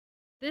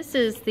This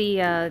is the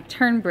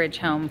Turnbridge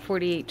home,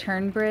 48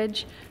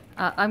 Turnbridge.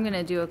 I'm going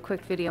to do a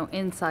quick video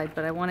inside,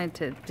 but I wanted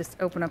to just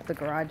open up the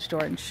garage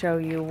door and show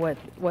you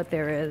what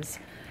there is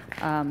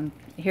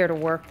here to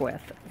work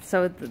with.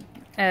 So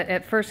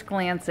at first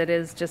glance, it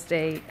is just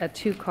a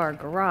two-car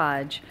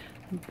garage,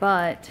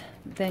 but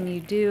then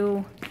you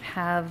do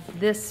have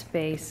this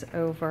space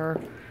over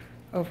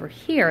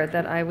here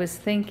that I was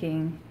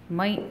thinking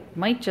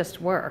might just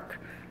work.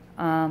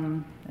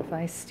 If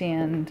I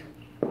stand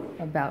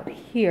about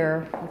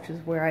here, which is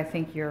where I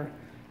think your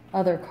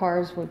other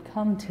cars would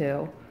come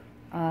to,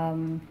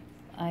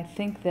 I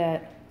think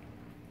that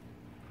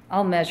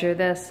I'll measure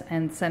this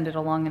and send it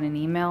along in an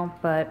email,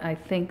 but I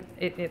think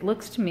it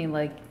looks to me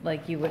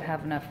like you would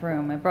have enough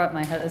room.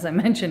 As I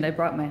mentioned, I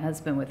brought my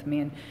husband with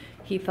me, and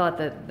he thought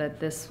that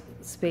this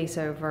space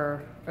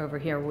over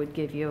here would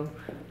give you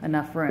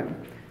enough room.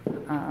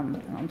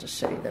 I'll just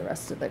show you the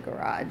rest of the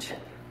garage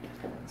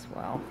as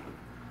well.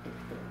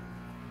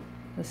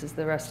 This is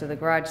the rest of the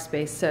garage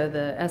space, so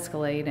the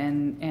Escalade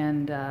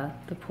and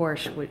the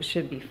Porsche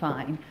should be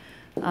fine.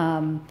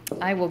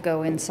 I will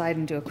go inside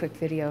and do a quick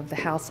video of the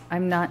house.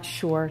 I'm not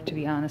sure, to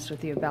be honest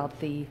with you, about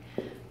the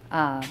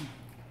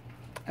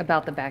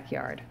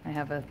backyard. I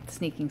have a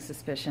sneaking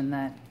suspicion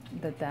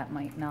that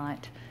might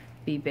not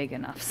be big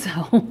enough.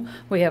 So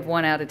we have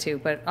 1 out of 2,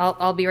 but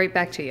I'll be right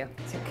back to you.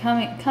 So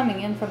coming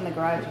in from the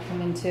garage, you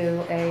come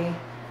into a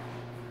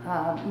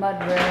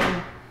mud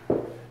room.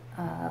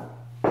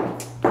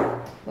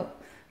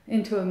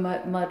 Into a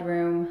mud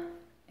room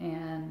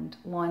and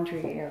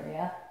laundry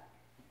area.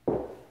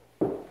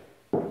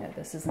 Yeah,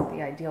 this isn't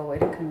the ideal way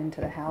to come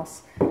into the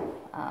house,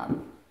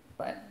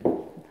 but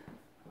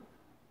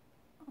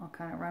I'll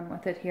kind of run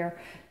with it here.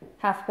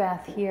 Half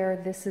bath here.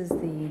 This is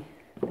the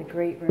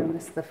great room.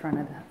 This is the front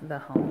of the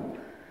home.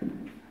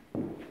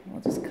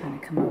 We'll just kind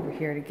of come over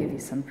here to give you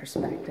some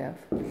perspective,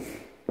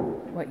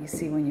 what you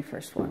see when you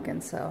first walk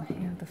in. So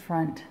you have the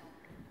front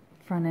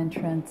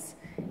entrance,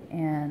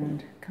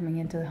 and coming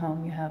into the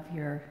home you have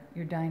your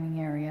dining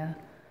area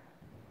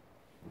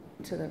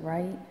to the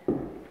right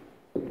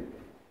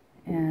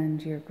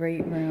and your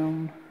great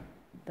room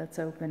that's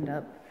opened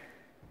up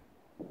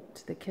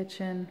to the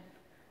kitchen.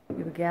 You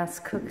have a gas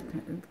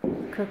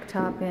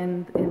cooktop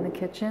in the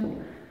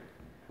kitchen.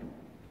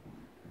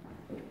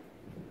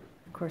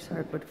 Of course,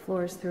 hardwood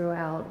floors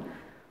throughout,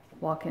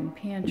 walk-in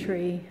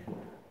pantry,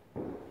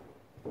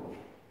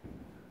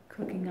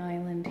 cooking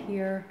island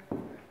here.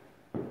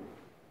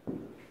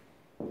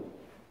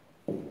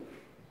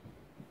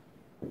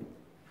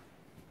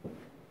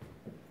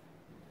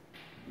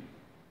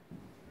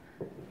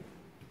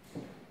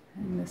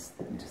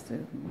 Just a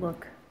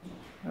look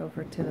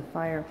over to the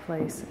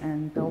fireplace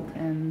and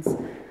built-ins,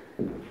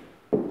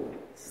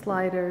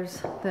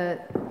 sliders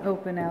that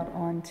open out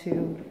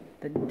onto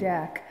the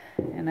deck.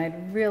 And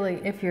I'd really,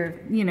 if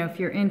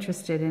you're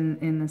interested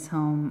in this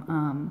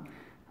home,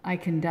 I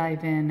can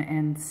dive in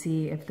and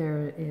see if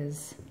there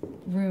is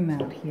room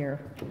out here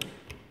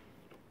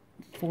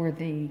for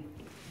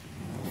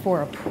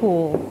a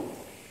pool.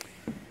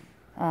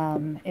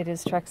 It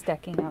is Trex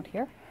decking out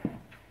here.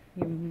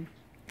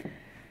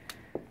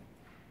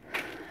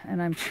 And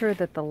I'm sure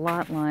that the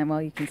lot line,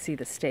 well, you can see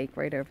the stake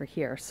right over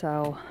here,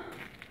 so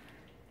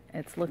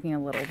it's looking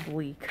a little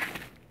bleak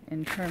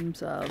in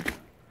terms of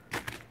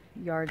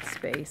yard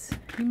space.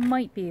 You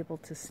might be able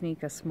to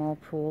sneak a small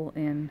pool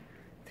in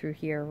through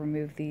here,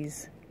 remove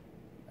these,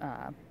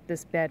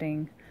 this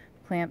bedding,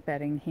 plant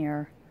bedding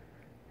here,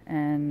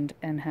 and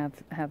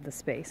have the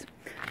space.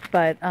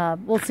 But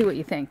we'll see what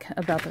you think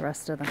about the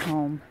rest of the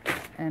home,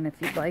 and if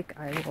you'd like,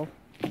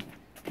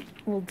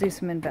 we'll do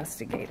some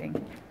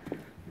investigating.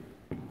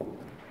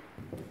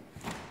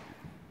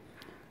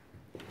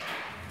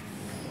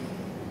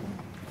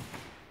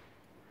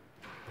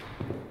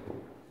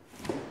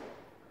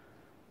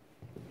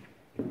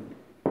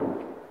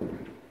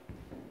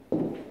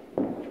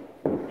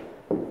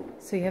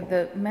 So you have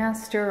the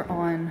master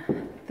on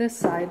this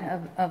side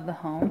of the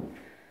home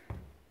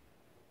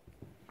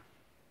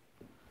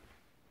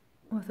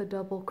with a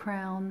double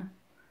crown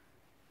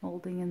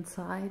molding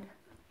inside.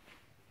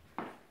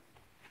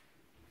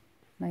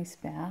 Nice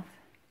bath.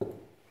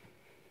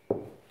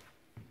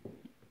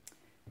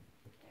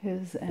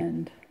 His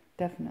and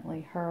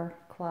definitely her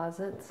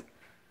closets.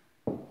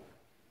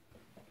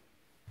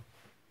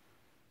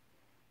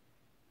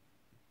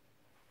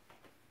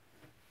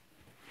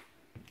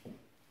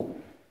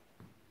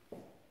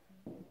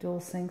 Dual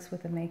sinks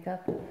with a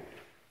makeup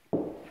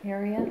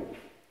area,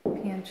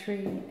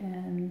 pantry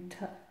and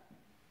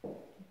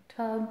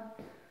tub,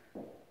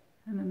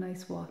 and a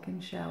nice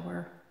walk-in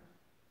shower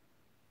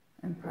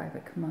and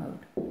private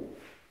commode.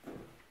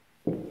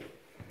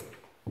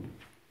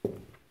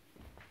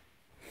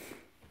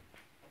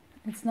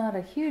 It's not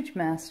a huge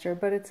master,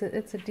 but it's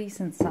a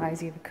decent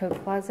size. You have a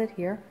coat closet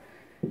here.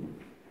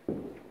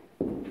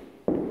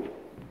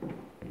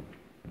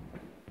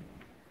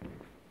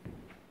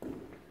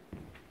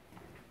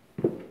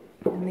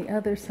 On the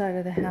other side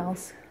of the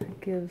house, it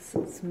gives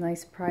some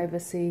nice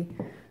privacy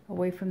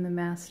away from the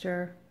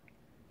master.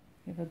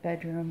 You You have a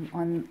bedroom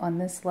on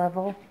this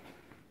level,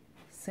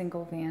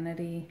 single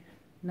vanity,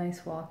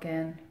 nice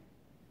walk-in,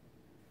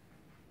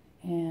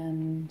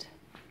 and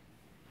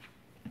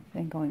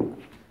then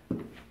going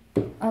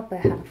up a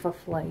half a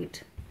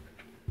flight.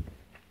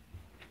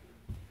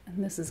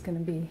 And this is going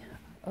to be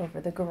over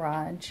the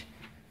garage.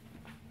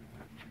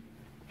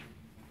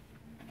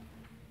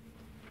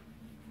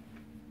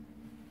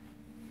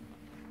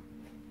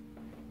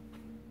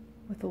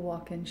 With a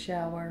walk-in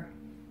shower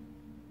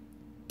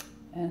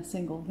and a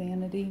single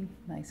vanity,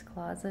 nice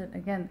closet.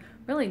 Again,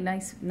 really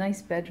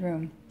nice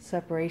bedroom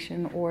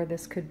separation, or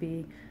this could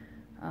be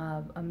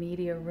a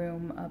media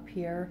room up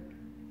here.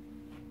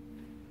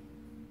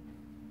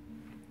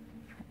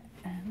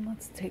 And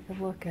let's take a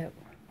look at,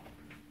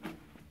 I'm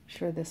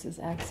sure this is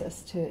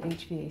access to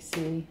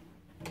HVAC.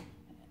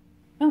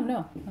 Oh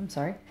no, I'm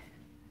sorry.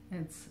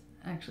 It's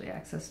actually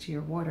access to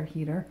your water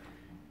heater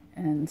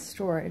and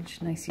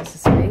storage. Nice use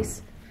of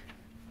space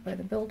by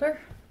the builder.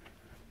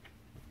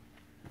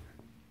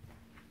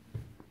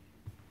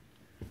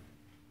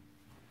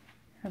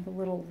 Have a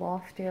little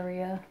loft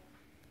area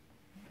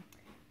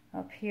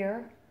up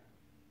here.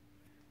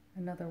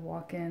 Another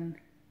walk-in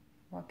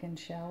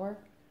shower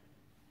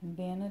and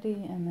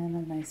vanity, and then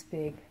a nice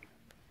big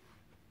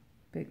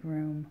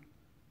room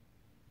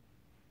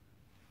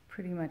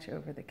pretty much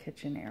over the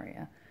kitchen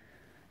area.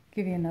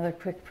 Give you another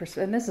quick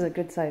perspective, and this is a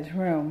good sized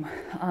room.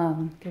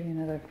 Give you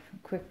another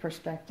quick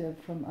perspective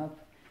from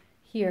up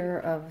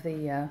here of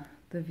the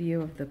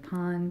view of the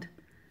pond,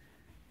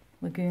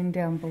 lagoon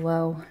down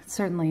below. It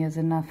certainly is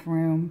enough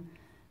room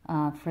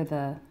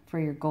for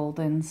your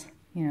Goldens.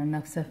 You know,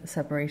 enough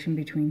separation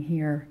between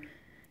here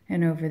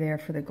and over there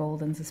for the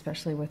Goldens,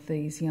 especially with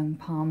these young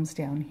palms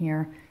down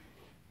here,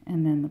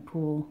 and then the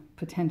pool,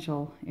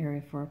 potential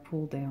area for a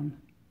pool down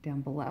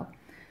below.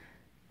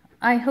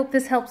 I hope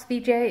this helps,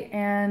 VJ.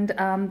 And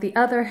the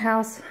other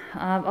house,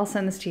 I'll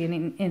send this to you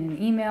in an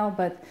email,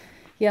 but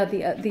yeah,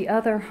 the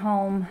other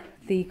home,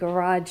 the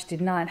garage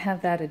did not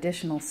have that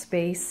additional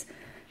space,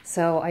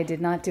 so I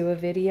did not do a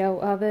video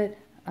of it.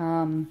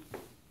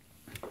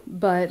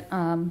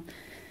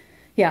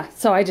 Yeah,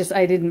 so I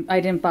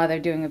didn't bother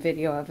doing a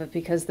video of it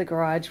because the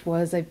garage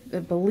was, I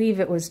believe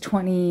it was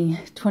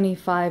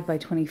 25 by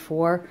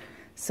 24,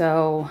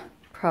 so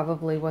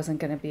probably wasn't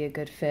going to be a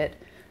good fit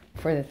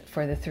for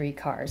the 3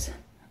 cars.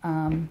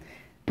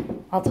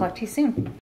 I'll talk to you soon.